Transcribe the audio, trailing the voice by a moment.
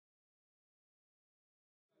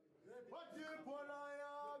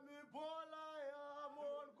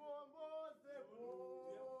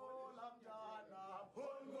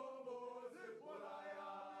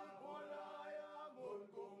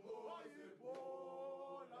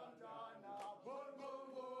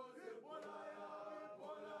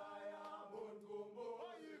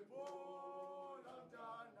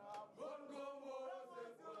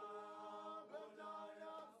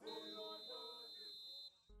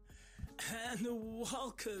And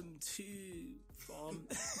welcome to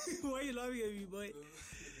Why are you laughing at me, boy?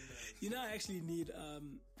 You know, I actually need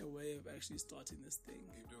a way of actually starting this thing,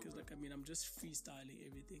 because I'm just freestyling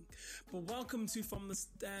everything. But welcome to From the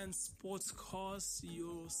Stand Sportscast,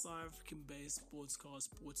 your South African based sportscast,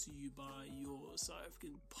 brought to you by your South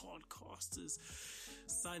African podcasters,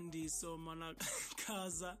 Sandy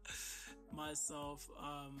Somanakaza, myself,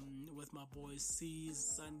 with my boys C's,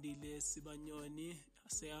 Sandy Le Sibanyoni.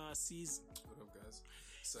 Say hi, C's. What up, guys?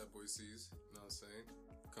 Sad boy C's, you know what I'm saying?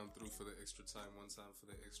 Come through for the extra time, one time for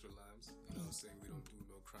the extra limes. You know what I'm saying? We don't do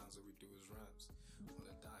no crimes, what we do is rhymes. On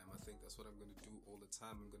a dime, I think that's what I'm gonna do all the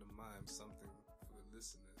time. I'm gonna mime something for the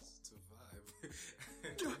listeners to vibe.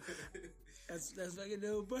 that's like a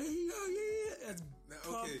little boy. Yeah. That's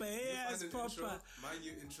proper. Yeah, that's proper. Intro. My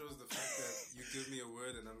new intro is the fact that you give me a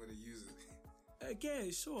word and I'm gonna use it. Okay,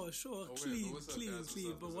 sure. Clean.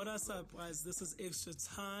 But what else up, guys? This is extra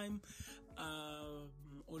time.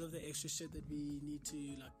 All of the extra shit that we need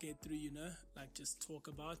to get through, just talk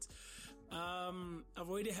about. I've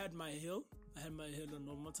already had my hill. I had my hill on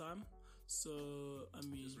normal time. So,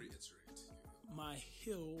 just reiterate. My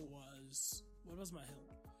hill was... What was my hill?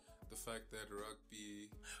 The fact that rugby...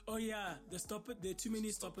 Oh yeah, there are too many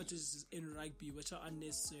stoppages in rugby which are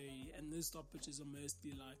unnecessary, and those stoppages are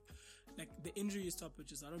mostly like the injury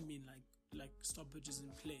stoppages. I don't mean like stoppages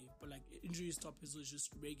in play, but injury stoppages are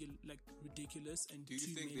just ridiculous. And do you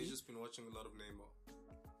think they've just been watching a lot of Neymar?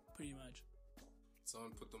 Pretty much.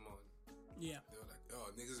 Someone put them on. Yeah. They were like,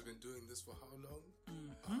 oh, niggas have been doing this for how long?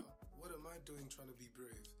 Mm-hmm. What am I doing trying to be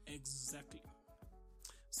brave? Exactly.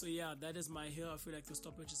 So yeah, that is my hill. I feel like the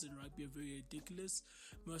stoppages in rugby are very ridiculous.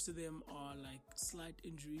 Most of them are slight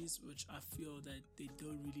injuries, which I feel that they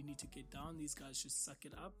don't really need to get down. These guys should suck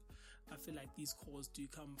it up. I feel like these calls do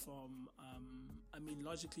come from,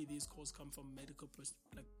 logically these calls come from medical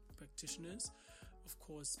practitioners, of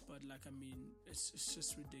course, but it's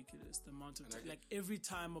just ridiculous. The amount of every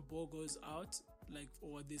time a ball goes out,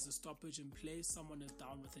 or there's a stoppage in play, someone is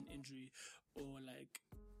down with an injury or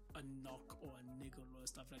a knock or a niggle or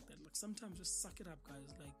stuff like that. Sometimes just suck it up,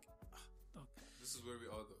 guys. Dog. This is where we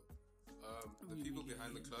are, though. The people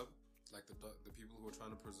behind the club, the people who are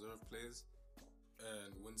trying to preserve players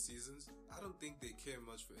and win seasons, I don't think they care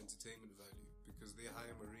much for entertainment value because they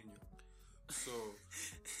hire Mourinho. So,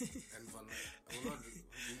 and Van,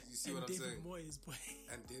 you see what I'm saying? Moyes, boy.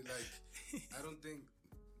 And they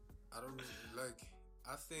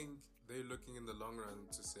I think they're looking in the long run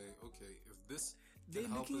to say, okay, if this they're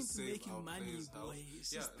can help looking us into save making our money, players' boy.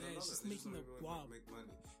 health. It's just making a guap. Make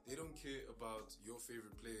money. They don't care about your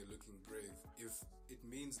favorite player looking brave. If it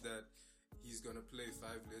means that he's gonna play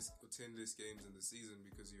 5 less or 10 less games in the season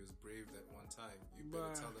because he was brave that one time, you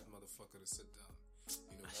better tell that motherfucker to sit down.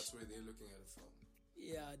 That's where they're looking at it from.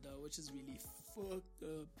 Yeah, though, which is really fucked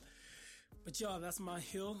up. But yeah, that's my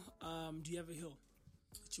hill. Do you have a hill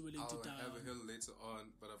that you're willing to die I'll have on? a hill later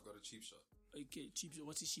on, but I've got a cheap shot. Okay, cheap shot.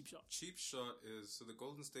 What's a cheap shot? Cheap shot is, so the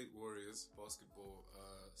Golden State Warriors basketball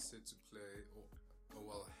set to play,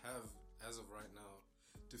 have, as of right now,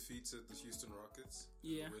 defeated the Houston Rockets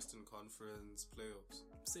in the Western Conference playoffs.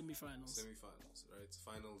 Semifinals, right?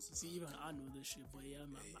 Finals. See, even I know this shit, boy.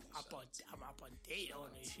 I'm up on date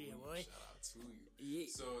on this shit, boy. Shout out to you. Yeah.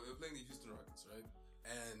 So they're playing the Houston Rockets, right?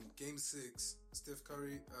 And Game 6, Steph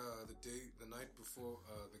Curry, the night before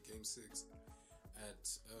the Game 6, at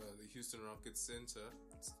the Houston Rockets Center,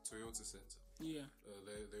 it's Toyota Center. Yeah.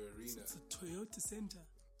 The arena. It's a Toyota Center.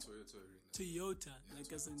 Toyota arena. Toyota,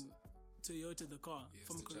 Yeah, as in Toyota the car. Yes,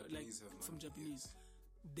 from the Japanese have money. From Japanese. Yes.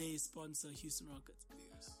 They sponsor Houston Rockets.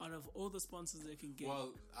 Yes. Out of all the sponsors they can get,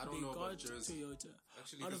 well, I don't know about Jersey. Toyota.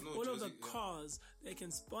 Actually, out of all of the cars they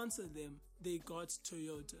can sponsor them, they got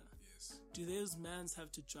Toyota. Yes. Do those mans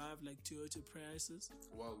have to drive Toyota Priuses?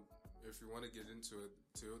 Well, if you want to get into it,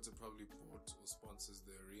 Toyota probably bought or sponsors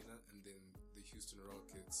the arena, and then the Houston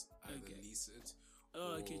Rockets either lease it.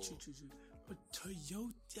 Okay, true. But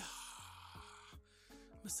Toyota,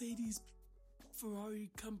 Mercedes, Ferrari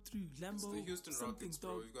come through, Lambo, the Houston Rockets, bro.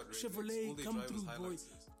 Dog. You've got Chevrolet come through, boy.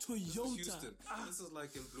 Toyota. This is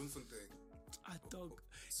like in Bloemfontein. Dog.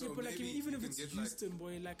 So yeah, but even if it's Houston,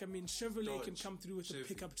 boy, Chevrolet Dodge, can come through with Chevy. a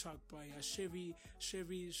pickup truck, boy. A Chevy. The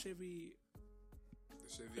Chevy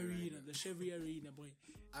Arena, the Chevy Arena, boy.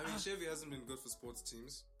 Chevy hasn't been good for sports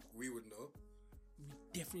teams. We would know. We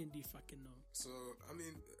definitely fucking know.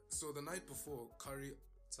 So the night before, Curry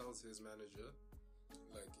tells his manager,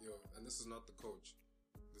 and this is not the coach.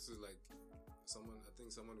 This is someone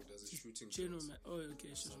who does a shooting. Gentleman. Oh, okay,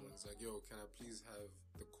 sure. Someone's like, yo, can I please have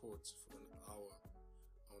the court for an hour?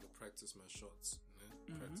 I want to practice my shots,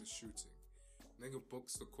 practice shooting. Nigga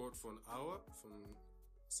books the court for an hour from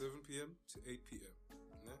 7 p.m. to 8 p.m.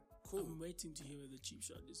 Yeah? Cool. I'm waiting to hear where the cheap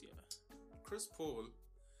shot is. Yeah. Chris Paul,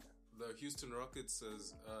 the Houston Rockets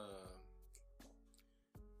as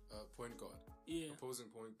point guard. Yeah. Opposing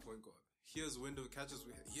point guard. Here's window catches.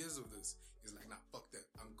 Here's of this. He's like, nah, fuck that.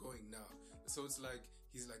 I'm going now. So it's like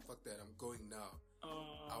he's like, fuck that. I'm going now.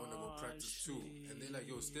 I want to go practice too. And they're like,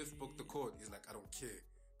 yo, Steph booked the court. He's like, I don't care.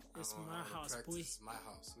 It's my house, boy. It's my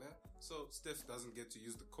house. Nah? So Steph doesn't get to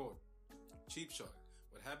use the court. Cheap shot.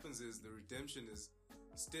 What happens is the redemption is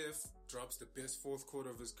Steph drops the best fourth quarter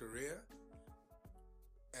of his career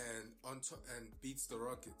and and beats the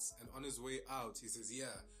Rockets. And on his way out, he says,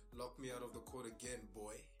 yeah, lock me out of the court again,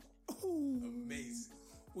 boy. Ooh. Amazing.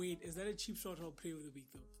 Wait, is that a cheap shot or play of the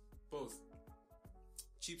week though? Both.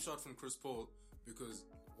 Cheap shot from Chris Paul because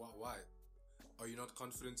why? Are you not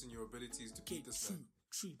confident in your abilities to beat this man?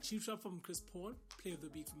 True. Cheap shot from Chris Paul, play of the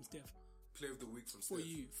week from Steph. Play of the week from Steph.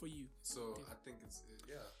 For you. So okay. I think it's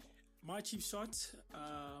My cheap shot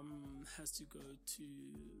has to go to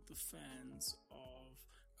the fans of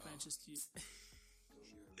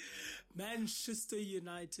Manchester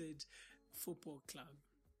United Football Club.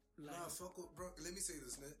 Like, nah, fuck up, bro. Let me say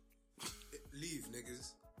this, man. Leave,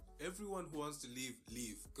 niggas. Everyone who wants to leave,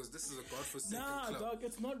 because this is a godforsaken club. Nah, dog.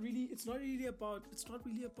 It's not really about.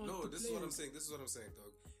 No, this is what I'm saying.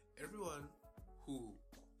 Dog. Everyone who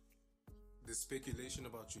there's speculation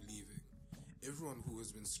about you leaving. Everyone who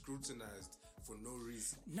has been scrutinized for no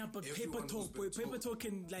reason. Nah, but paper talk, boy. Paper talk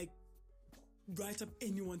can like write up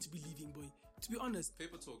anyone to be leaving, boy. To be honest.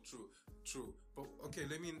 Paper talk, true. But okay,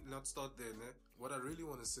 let me not start there, ne? What I really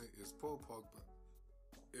want to say is Paul Pogba.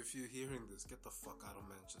 If you're hearing this, get the fuck out of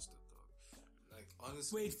Manchester, dog. Like,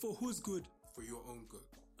 honestly. Wait, for who's good? For your own good.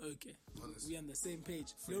 Okay. Honestly. We're on the same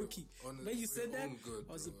page. Low-key. When you said that, good,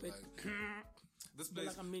 I was a bit... this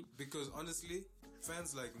place, because honestly,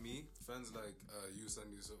 fans like me, fans like you,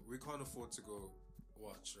 Sandy, so we can't afford to go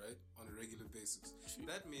watch, right? On a regular basis.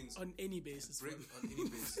 That means... On any basis. On any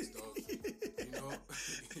basis, dog. You know?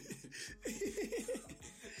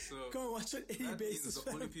 So go and watch on any that basis. Means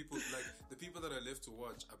the only people, like, the people that are left to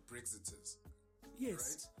watch are Brexiters. Yes.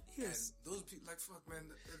 Right? Yes. And those people, like, fuck, man,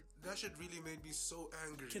 that shit really made me so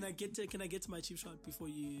angry. Can I get to my cheap shot before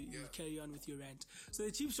you carry on with your rant? So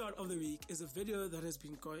the cheap shot of the week is a video that has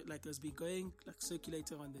been going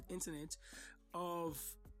circulating on the internet of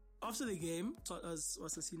after the game,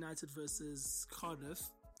 was United versus Cardiff.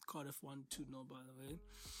 Cardiff won 2-0, by the way.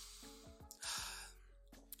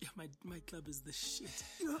 Yeah, my club is the shit.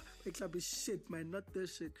 You know, my club is shit, man. Not the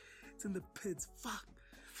shit. It's in the pits. Fuck.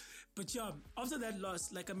 But yeah, after that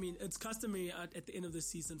loss, it's customary at the end of the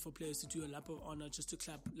season for players to do a lap of honor, just to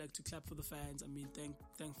clap for the fans.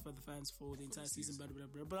 Thank for the fans for the entire season, blah, blah,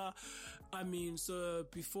 blah, blah. So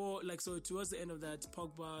towards the end of that,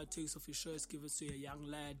 Pogba takes off his shirts, gives it to a young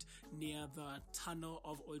lad near the tunnel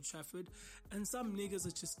of Old Trafford, and some niggas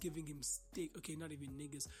are just giving him steak. Okay, not even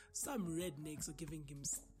niggas. Some rednecks are giving him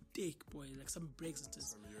steak, boy, like some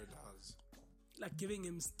Brexiters. Some weirdos. Like giving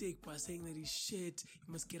him steak by saying that he's shit, he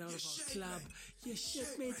must get out of our club. Yeah,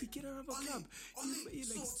 shit, mate, he get out of our club.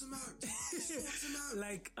 He's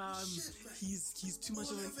too much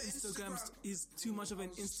of an Instagram. He's too much of an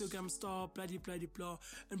Instagram star. Bloody blah.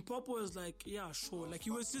 And Papa was like, yeah, sure. Like he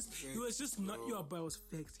was just not. Your boy was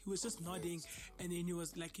vexed. He was just nodding, and then he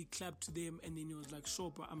was like, he clapped to them, and then he was like,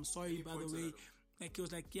 sure, but I'm sorry, by the way. Like, he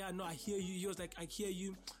was like, yeah, no, I hear you. He was like, I hear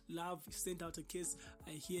you. Love, sent out a kiss.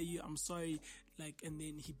 I hear you. I'm sorry. Like, and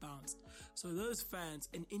then he bounced. So those fans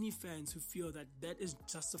and any fans who feel that is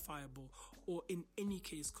justifiable, or in any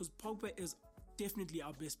case, because Pogba is definitely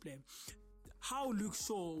our best player. How Luke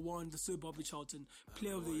Shaw won the Sir Bobby Charlton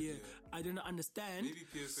Player of the Year, I don't understand. Maybe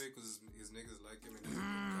PFA because his niggas like him and he's a good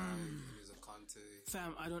guy and he's a Conte.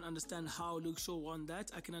 Fam, I don't understand how Luke Shaw won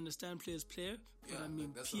that. I can understand player's player,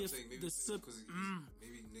 but that's what I'm saying. Maybe because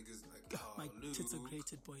maybe niggas like, my Luke. Tits are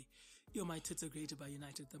grated, boy. My tits are grated by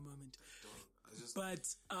United at the moment.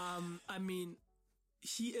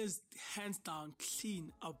 He is hands down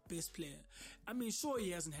clean our best player. Sure,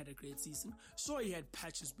 he hasn't had a great season. Sure, he had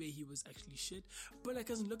patches where he was actually shit. But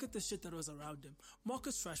look at the shit that was around him.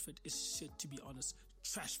 Marcus Rashford is shit, to be honest.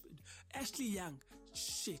 Trashford. Ashley Young,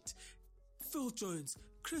 shit. Phil Jones,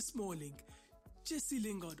 Chris Smalling, Jesse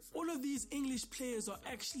Lingard. All of these English players are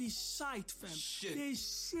actually shite, fam. Shit. They're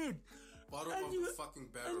shit. Bottom of the fucking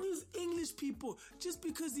barrel. And these English people, just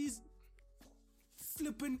because these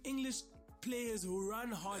flippin' English players who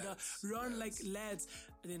run harder, like lads.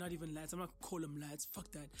 They're not even lads. I'm not call them lads. Fuck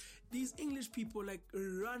that. These English people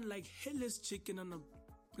run like headless chicken on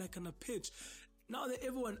a pitch. now that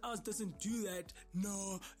everyone else doesn't do that,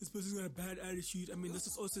 no, this person's got a bad attitude. I mean, this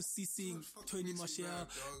is also ceasing Tony Martial.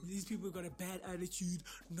 These people got a bad attitude.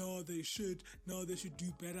 No, they should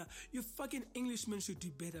do better. You fucking Englishmen should do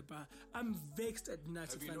better, bro. I'm vexed at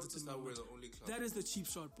United Have you fans noticed at the that we're moment. the only club? That is the cheap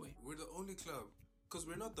shot, boy. We're the only club. Because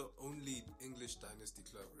we're not the only English dynasty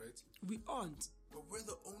club, right? We aren't. But we're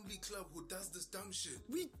the only club who does this dumb shit.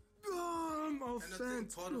 I'm And I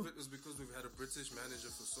think part of it is because we've had a British manager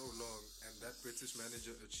for so long, and that British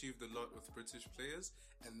manager achieved a lot with British players,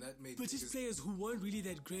 and that made British players who weren't really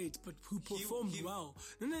that great, but who performed well.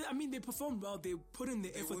 No, I mean, they performed well. They put in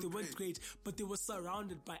the effort. They weren't great, but they were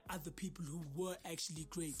surrounded by other people who were actually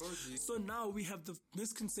great. Fergie. So now we have the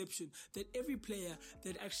misconception that every player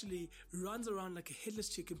that actually runs around like a headless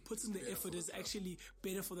chicken, puts in the effort, is actually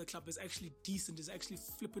better for the club, is actually decent, is actually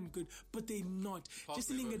flipping good, but they're not.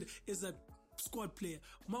 Jesse Lingard is a squad player.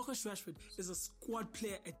 Marcus Rashford is a squad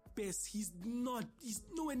player at best. He's nowhere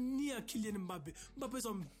near Kylian Mbappe. Mbappe's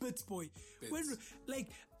on bits, boy. When, like,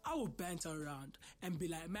 I will banter around and be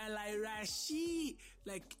like, man, like Rashid,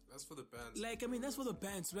 like, that's for the bands. Like, I mean, that's for the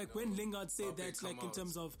bands. Like, when Lingard said Mbappe that, like, in out.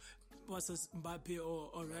 terms of versus Mbappe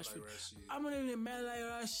or Rashford, like Rashid. I'm gonna be man like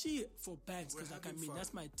Rashid for bands because, like, I mean,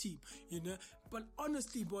 that's my team, you know. But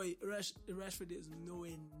honestly, boy, Rashford is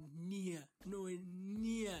nowhere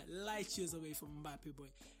near light years away from Mbappe, boy,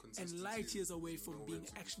 and light years away from being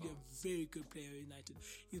actually a very good player at United.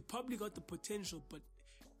 He's probably got the potential, but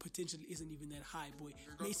potential isn't even that high, boy.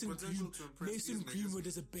 Mason Greenwood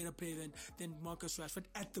is a better player than Marcus Rashford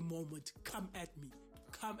at the moment. Come at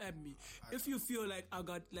me. If you feel like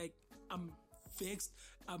I'm vexed,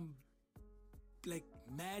 I'm like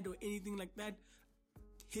mad or anything like that,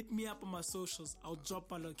 hit me up on my socials. I'll drop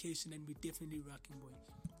my location and we're definitely rocking, boy.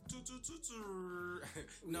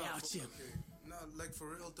 No, okay. No, like for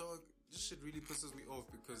real, dog, this shit really pisses me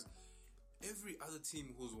off because every other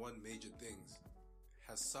team who's won major things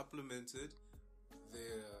has supplemented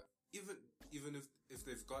their even if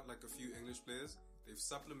they've got like a few English players, they've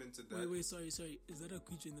supplemented that. Wait, sorry. Is that a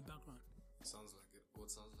creature in the background? It sounds like it.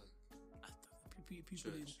 What sounds like? I thought people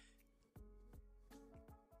Church.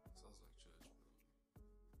 Sounds like church, bro.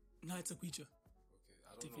 No, it's a creature. Okay,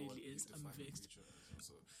 I don't Definitely know what is. you I'm define a vexed. creature as,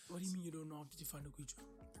 so What do you mean you don't know how to define a creature?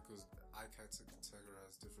 because I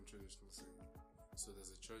categorize different traditional singing. So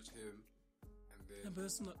there's a church hymn, and then No, but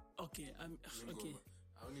that's not okay. Okay.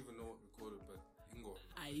 I don't even know what we call it, but Ingo.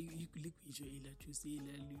 You click creature to say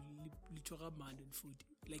literal man and food.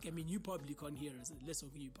 Like, I mean, you probably can't hear us. Less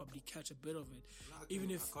of you probably catch a bit of it. No,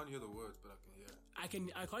 Even if I can't hear the words, but I can hear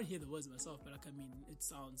it. I can't hear the words myself, but like, I mean, it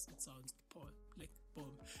sounds like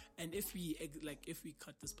bomb. And if we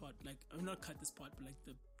cut this part, like, I'm not cut this part, but like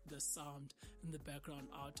the sound in the background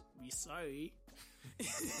out, we sorry.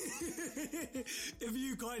 If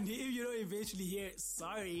you can't hear, if you don't eventually hear it,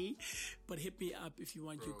 sorry. But hit me up if you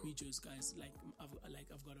want your creatures, guys. Like I've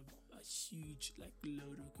got a huge like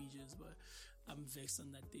load of creatures, but I'm vexed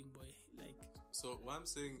on that thing, boy. Like, so what I'm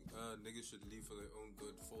saying, niggas should leave for their own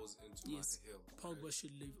good falls into my hill. Pogba right?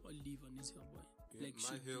 should leave on his hill, boy. Yeah, Like,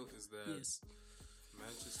 my hill is that yes.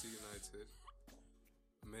 Manchester United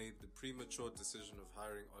made the premature decision of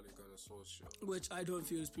hiring Ole Gunnar Solskjaer. Which I don't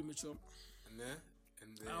feel is premature. And then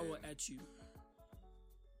I will at you.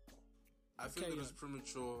 I feel it was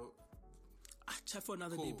premature. Chat for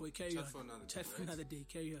another day, boy. Carry on. Chat for another day.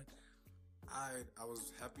 Carry on. I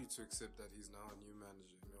was happy to accept that he's now a new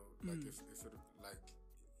manager. You know, like if it like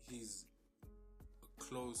he's a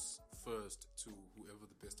close first to whoever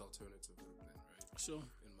the best alternative would have been, right? Sure.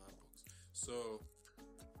 In my books. So,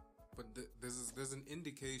 but there's an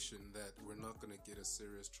indication that we're not going to get a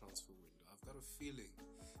serious transfer window. I've got a feeling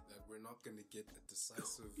that we're not going to get a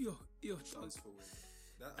decisive transfer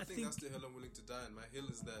window. I think that's the hill I'm willing to die on. My hill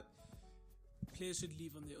is that players should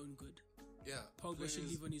leave on their own good. Yeah, Pogba should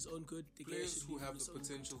leave on his own good. Players who have the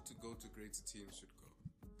potential to go to greater teams should go.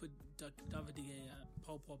 But David De Gea,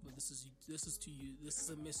 Paul Pogba, this is to you. This is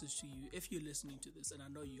a message to you. If you're listening to this, and I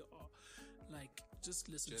know you are, like, just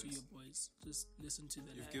listen to your boys. Just listen to the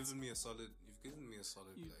lads. You've given me a solid.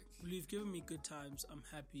 You've given me good times. I'm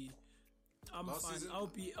happy. I'm fine. Season, I'll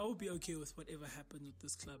be okay with whatever happens with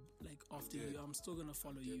this club. Like, after you, I'm still gonna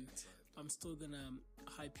follow you. I'm still gonna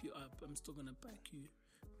hype you up. I'm still gonna back you.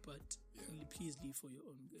 But please leave for your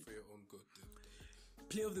own good. For your own good. Dude.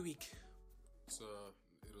 Player of the week. So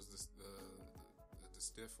it was the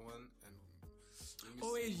Steph one, and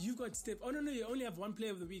oh wait, you got Steph. Oh no, you only have one player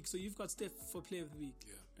of the week, so you've got Steph for player of the week.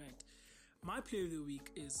 Yeah. Right. My player of the week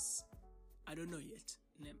is, I don't know yet,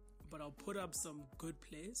 but I'll put up some good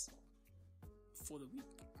players for the week.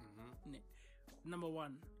 Number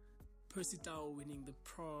one, Percy Tau winning the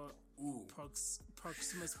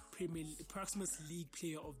Proximus League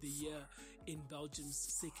Player of the Year in Belgium's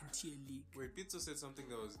second tier league. Wait, Pizzo said something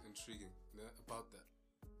that was intriguing about that.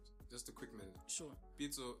 Just a quick minute. Sure.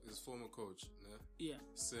 Pizzo, his former coach,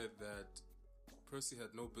 said that Percy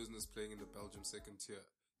had no business playing in the Belgium second tier.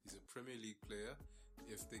 He's a Premier League player.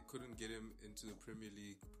 If they couldn't get him into the Premier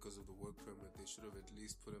League because of the work permit, they should have at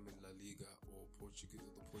least put him in La Liga or the Portuguese.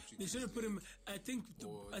 They should have put him. I think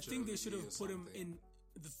they should have put him in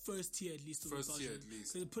the first tier at least. First tier at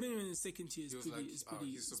least. Because putting him in the second tier is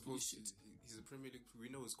pretty. He's a Premier League. We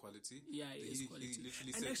know his quality. Yeah, he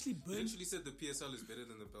literally said the PSL is better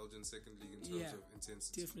than the Belgian second league in terms of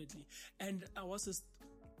intensity. Definitely. And I was just.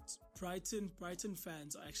 Brighton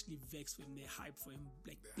fans are actually vexed when they're hyped for him,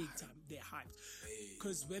 like big time. They're hyped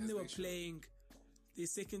because when they were playing their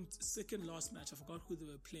second last match, I forgot who they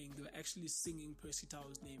were playing. They were actually singing Percy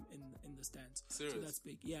Tau's name in the stands. Serious? So that's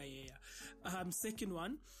big. Yeah. Second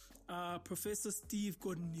one, Professor Steve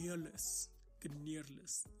Cornelius.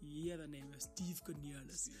 Yeah, the name is Steve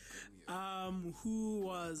Cornelius. Who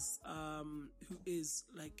is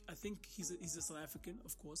like, I think he's a South African,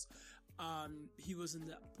 of course. He was in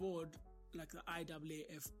the board, like the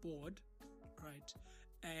IAAF board, right?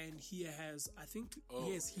 And he has, I think,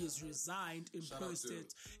 he has resigned in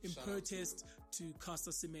protest to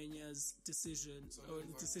Caster Semenya's decision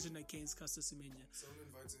against Caster Semenya. Someone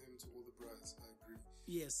invited him to all the brides. I agree.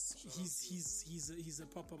 Yes, he's a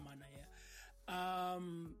proper man. Yeah.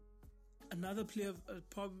 Another player,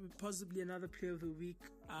 possibly another player of the week.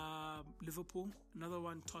 Liverpool. Another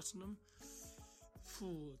one, Tottenham.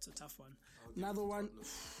 It's a tough one. Another one.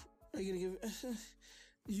 Are you gonna give?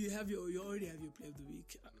 You already have your player of the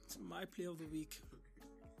week. My player of the week.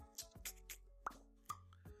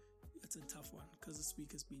 It's a tough one because this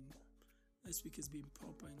week has been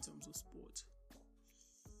proper in terms of sport.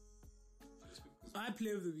 My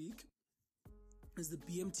player of the week is the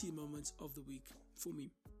BMT moment of the week for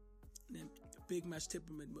me. Then big match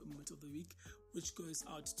temperament moment of the week, which goes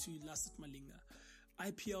out to Lassit Malinga.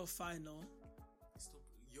 IPL final.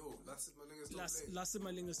 Lassit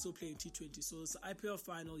Malinga still playing T20. So it's the IPL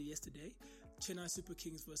final yesterday. Chennai Super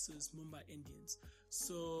Kings versus Mumbai Indians.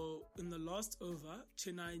 So in the last over,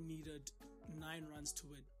 Chennai needed 9 runs to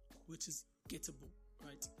win, which is gettable,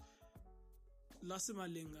 right? Lassit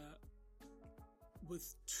Malinga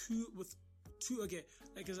with two. Okay,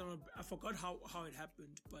 like I forgot how it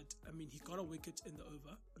happened, but I mean he got a wicket in the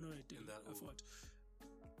over. No, it didn't. I forgot.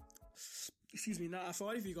 Excuse me. Now I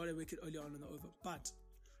forgot if he got a wicket early on in the over, but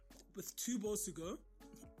with 2 balls to go,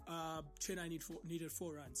 Chennai needed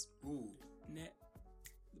 4 runs. Ooh.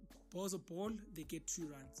 Balls are ball, they get 2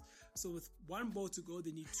 runs. So with 1 ball to go,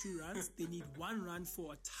 they need 2 runs. They need 1 run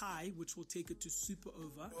for a tie, which will take it to super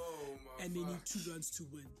over. And they need 2 runs to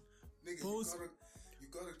win. Nigga, you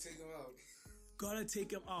gotta take him out. Gotta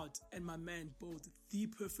take him out. And my man bowled the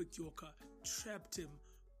perfect Yorker, trapped him,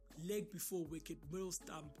 leg before wicket, middle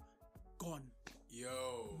stump, gone.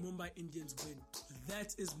 Yo. Mumbai Indians win.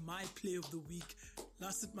 That is my play of the week.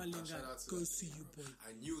 Lassit Malinga goes to you, boy.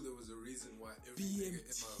 I knew there was a reason why every nigga in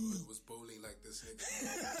my hood was bowling like this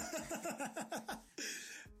nigga.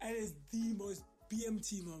 And it's the most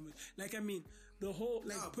BMT moment. Like, I mean, the whole,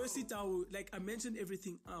 like, Percy Tau, like, I mentioned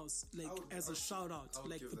everything else, like, as a shout out.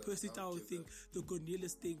 Like, the Percy Tau thing, the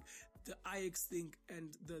Cornelius thing, the Ajax thing,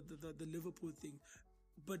 and the Liverpool thing.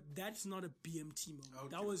 But that's not a BMT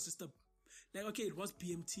moment. That was just like, okay, it was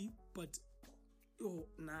BMT, but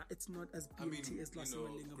it's not as BMT as Lassit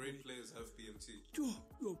Malinga. Great players have BMT.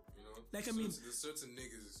 Yo. Like, I mean, there's certain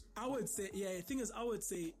niggas. I would say, the thing is, I would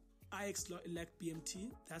say Ajax lacked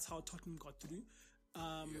BMT. That's how Tottenham got through.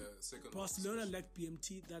 Barcelona lacked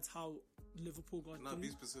BMT. That's how Liverpool got through. Be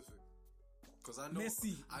specific. Because I know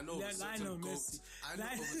Messi. I know of certain goals. I know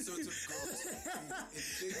of certain goals.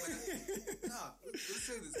 Let's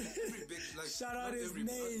say this. Every big, like, shout out his name.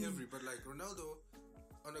 Not every, but like Ronaldo,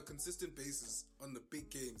 on a consistent basis, on the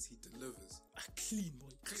big games, he delivers. Clean,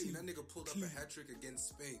 boy. Clean. That nigga pulled up a hat-trick against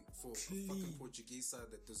Spain for a fucking Portuguese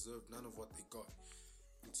side that deserved none of what they got.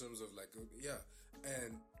 In terms of like,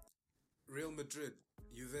 and Real Madrid,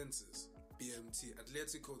 Juventus, BMT,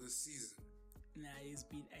 Atletico this season. Nah, he's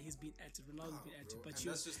been active. Ronaldo's been active, but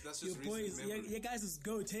that's just your boys, your guys is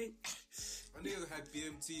goat, hey. My nigga had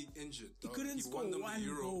BMT injured. He couldn't score one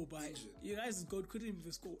goal, but you guys is goat couldn't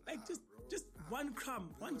even score. Like just one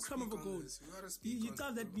crumb of a goal. You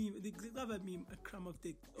thought that meme, a crumb of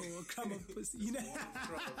dick or a crumb of pussy, you know?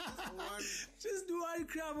 Just one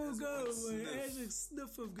crumb of goal, a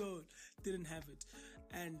sniff of goal. Didn't have it,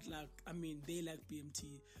 and like I mean, they like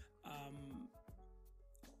BMT.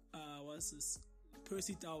 What's this?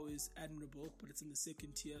 Percy Tau is admirable, but it's in the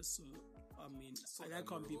second tier, so I mean, that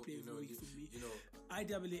can't be playing every week for me.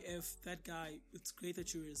 IAAF, that guy, it's great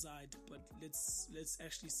that you reside, but let's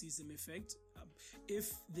actually see some effect.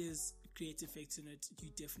 If there's great effect in it,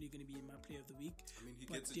 you're definitely going to be in my player of the week. I mean, he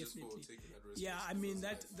gets it just for taking that risk. Yeah, I mean,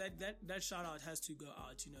 that shout out has to go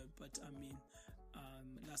out, but I mean,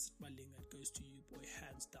 Lasset Malinga, it goes to you, boy,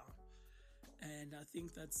 hands down. And I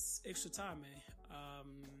think that's extra time, eh?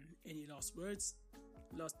 Any last words?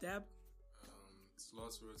 Last dab?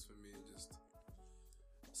 Last words for me, just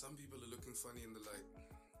some people are looking funny in the light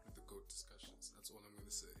with the GOAT discussions. That's all I'm going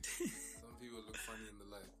to say. Some people look funny in the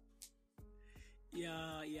light.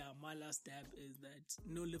 Yeah, my last dab is that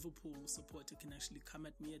no Liverpool supporter can actually come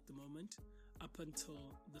at me at the moment up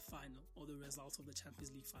until the final or the result of the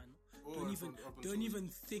Champions League final. Don't even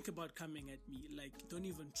think about coming at me. Like, don't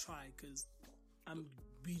even try, because I'm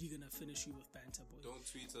really gonna finish you with banter, boy. Don't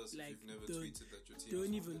tweet us if you've never tweeted that your team.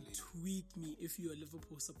 Don't even tweet me if you're a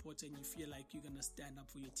Liverpool supporter and you feel like you're gonna stand up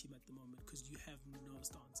for your team at the moment, because you have no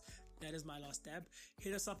stance. That is my last dab.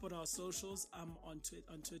 Hit us up on our socials. I'm on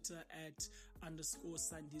Twitter at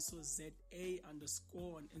 _Sandiso ZA _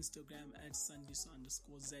 on Instagram at Sandiso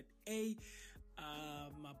 _ZA.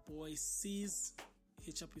 My boy C's.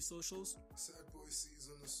 Hitch up your socials. Sad Boy C's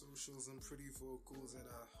on the socials and Pretty Vocals, and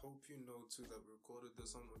I hope you know too that we recorded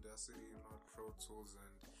this on Audacity and not Pro Tools, and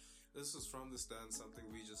this is from the stand, something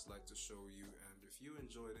we just like to show you. And if you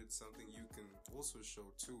enjoyed it, something you can also show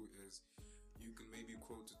too is you can maybe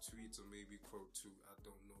quote a tweet or maybe quote two. I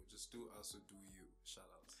don't know. Just do us or do you. Shout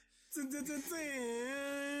out.